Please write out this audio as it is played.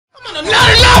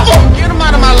Another level! Get him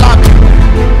out of my lobby.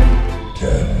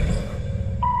 10,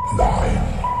 9,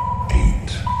 8,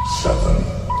 7,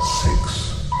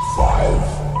 6, 5,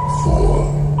 4,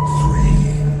 3,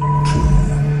 2,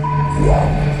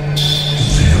 1,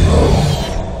 0.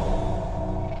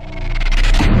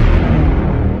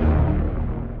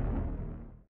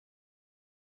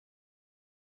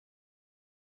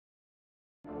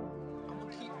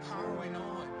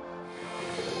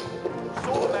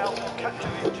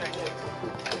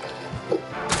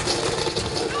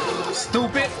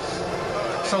 Stupid.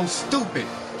 So stupid.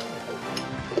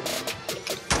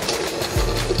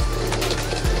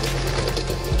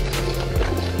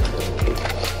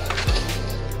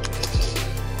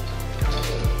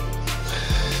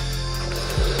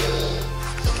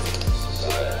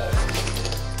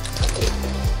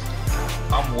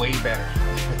 I'm way better.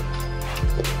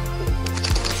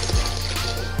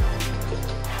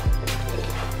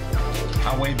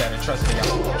 I'm way better. Trust me.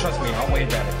 Trust me. I'm way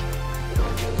better.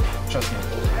 Trust me.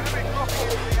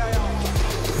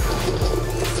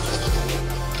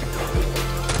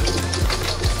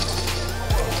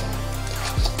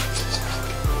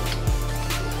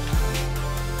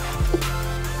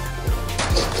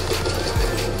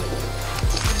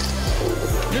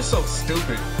 You're so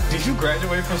stupid. Did you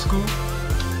graduate from school?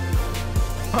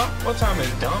 Huh? What time is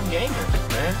dumb gamers,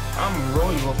 man? I'm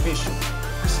royal official.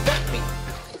 Respect me.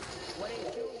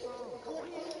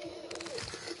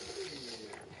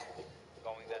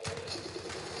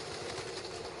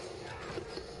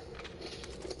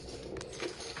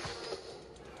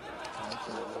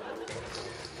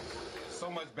 So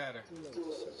much better.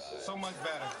 So much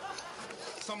better.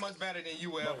 So much better than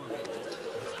you will ever be.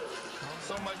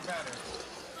 So much better.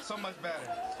 So much better.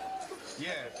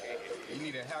 Yeah. You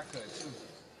need a haircut too.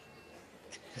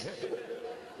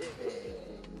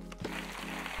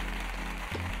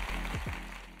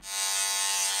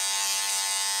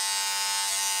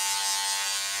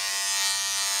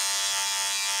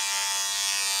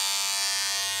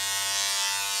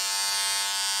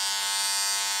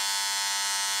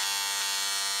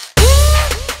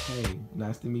 Hey,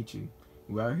 nice to meet you.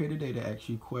 We are here today to ask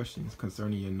you questions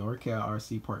concerning your NorCal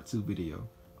RC Part 2 video.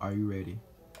 Are you ready?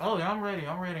 Oh, yeah, I'm ready.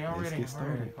 Let's get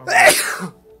started.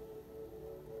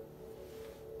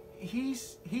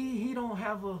 He don't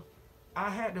have a. I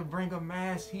had to bring a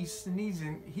mask. He's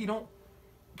sneezing. He don't.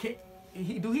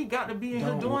 Do he got to be in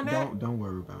here doing that? Don't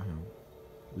worry about him.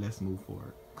 Let's move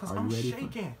forward. Cause I'm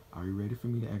shaking. Are you ready for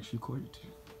me to ask you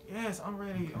questions? Yes, I'm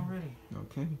ready. Okay. I'm ready.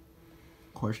 Okay.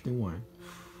 Question 1.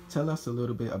 Tell us a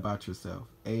little bit about yourself.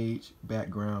 Age,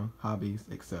 background, hobbies,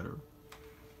 etc.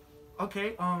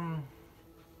 Okay.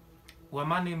 Well,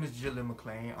 my name is Jillian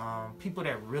McClain. People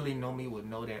that really know me would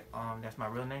know that that's my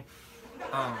real name.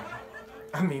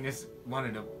 I mean, it's one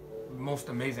of the most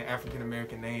amazing African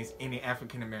American names any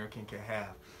African American can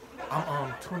have.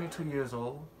 I'm 22 years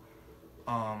old.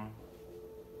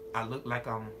 I look like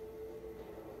I'm.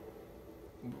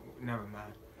 Never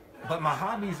mind. But my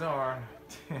hobbies are.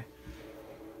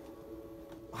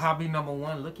 Hobby number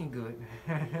 1, looking good.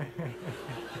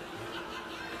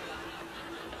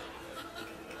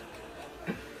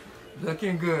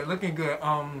 Looking good.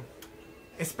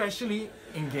 Especially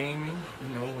in gaming,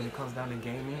 you know, when it comes down to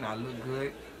gaming, I look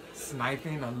good.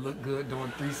 Sniping, I look good.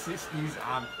 Doing 360s,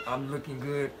 I'm looking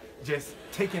good. Just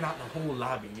taking out the whole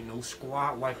lobby, you know,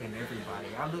 squad wiping everybody.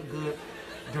 I look good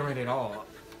during it all.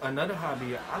 Another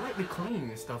hobby, I like to clean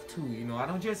and stuff too. You know, I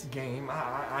don't just game.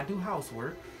 I do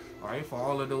housework. All right, for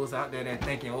all of those out there that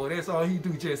thinking, oh, that's all he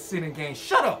do, just sit and game.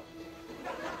 Shut up.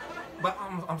 But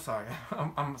I'm sorry.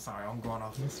 I'm sorry. I'm going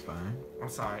off. That's fine. I'm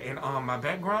sorry. And my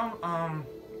background,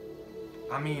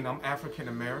 I mean, I'm African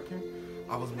American.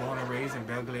 I was born and raised in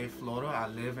Belgrade, Florida. I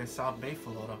live in South Bay,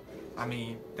 Florida. I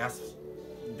mean, that's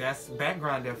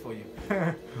background there for you.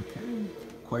 Okay.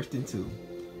 Question 2.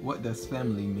 What does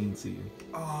family mean to you?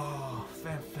 Oh,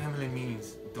 family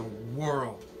means the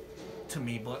world to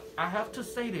me. But I have to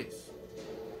say this.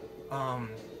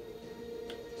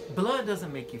 Blood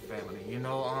doesn't make you family, you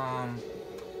know.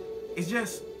 It's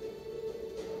just,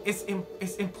 it's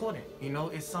important, you know.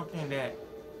 It's something that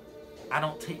I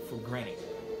don't take for granted.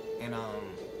 And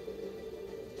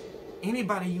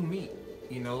anybody you meet,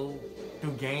 you know,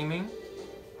 through gaming,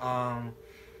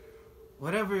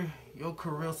 whatever your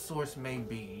career source may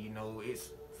be, you know,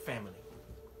 it's family.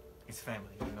 It's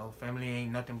family, you know. Family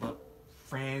ain't nothing but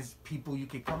friends, people you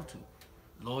can come to,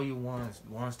 loyal ones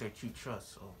that you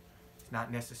trust. So it's not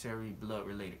necessarily blood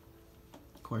related.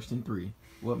 Question 3.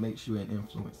 What makes you an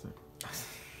influencer?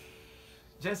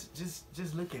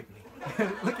 Just look at me.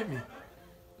 Look at me.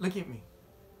 Look at me.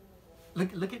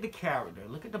 Look at the character.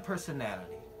 Look at the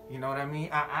personality. You know what I mean?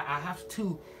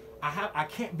 I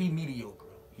can't be mediocre.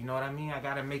 You know what I mean? I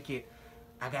gotta make it.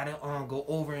 I gotta go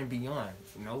over and beyond.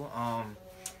 You know.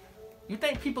 You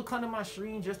think people come to my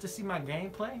stream just to see my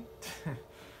gameplay?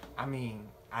 I mean,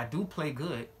 I do play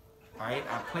good. All right,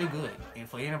 I play good. And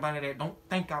for anybody that don't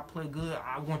think I play good,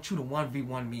 I want you to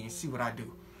 1v1 me and see what I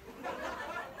do.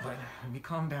 But let me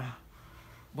calm down.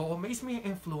 But what makes me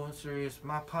an influencer is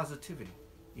my positivity.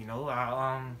 You know,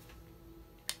 I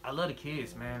love the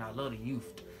kids, man. I love the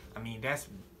youth. I mean,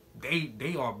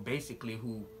 they are basically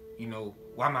who, you know,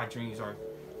 why my dreams are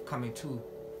coming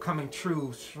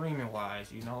true streaming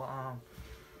wise. You know,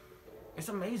 it's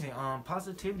amazing.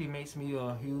 Positivity makes me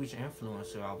a huge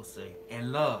influencer, I would say,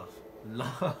 and love.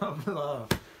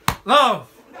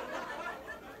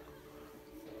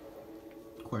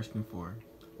 Question 4.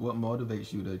 What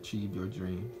motivates you to achieve your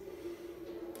dream?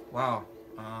 Wow.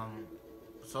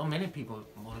 So many people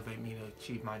motivate me to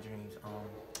achieve my dreams.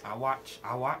 I watch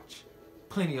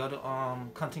plenty of other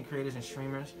content creators and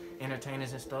streamers,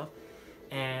 entertainers and stuff,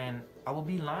 and I would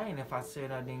be lying if I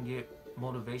said I didn't get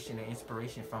motivation and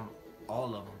inspiration from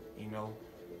all of them. You know,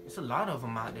 it's a lot of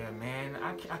them out there, man.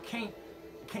 I can't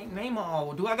name them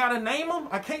all. Do I gotta name them?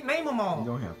 I can't name them all. You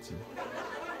don't have to.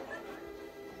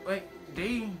 Like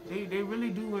they really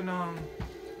do, and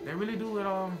they really do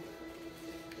it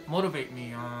motivate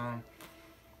me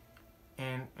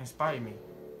and inspire me.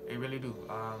 They really do.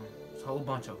 It's a whole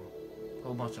bunch of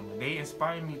them. They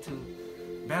inspire me to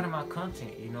better my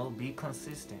content. You know, be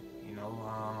consistent. You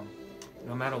know,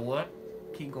 no matter what,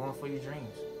 keep going for your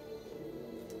dreams.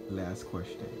 Last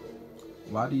question.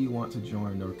 Why do you want to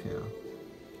join NorCal?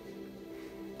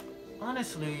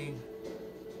 Honestly,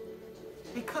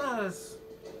 because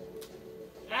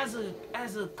as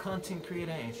a content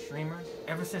creator and streamer,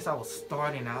 ever since I was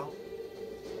starting out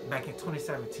back in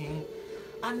 2017,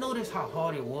 I noticed how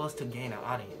hard it was to gain an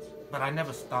audience. But I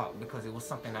never stopped because it was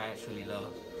something I actually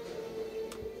loved.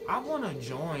 I want to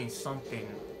join something,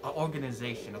 an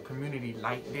organization, a community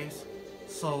like this,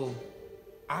 so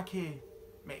I can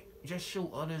just show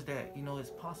others that, you know,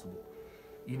 it's possible.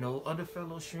 You know, other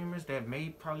fellow streamers that may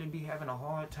probably be having a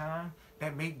hard time,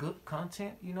 that make good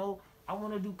content, you know, I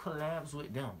want to do collabs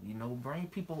with them, you know, bring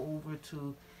people over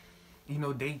to, you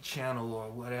know, their channel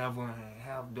or whatever, and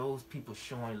have those people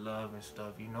showing love and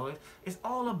stuff, you know. It's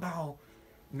all about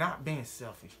not being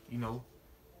selfish, you know.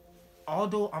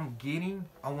 Although I'm getting,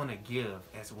 I want to give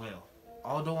as well.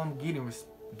 Although I'm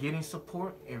getting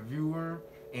support and viewer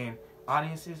and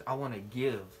audiences, I want to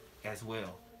give as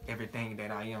well everything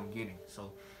that I am getting.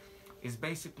 So it's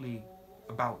basically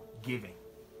about giving,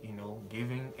 you know,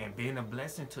 giving and being a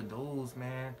blessing to those,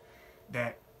 man,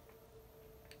 that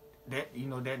you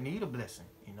know, that need a blessing,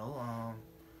 you know.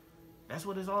 That's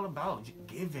what it's all about,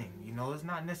 giving, you know. It's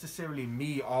not necessarily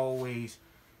me always,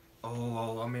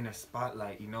 oh, I'm in a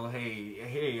spotlight, you know,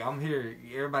 hey, I'm here,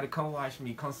 everybody come watch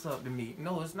me, come sub to me.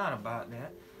 No, it's not about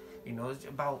that. You know, it's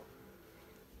about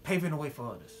paving the way for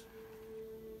others.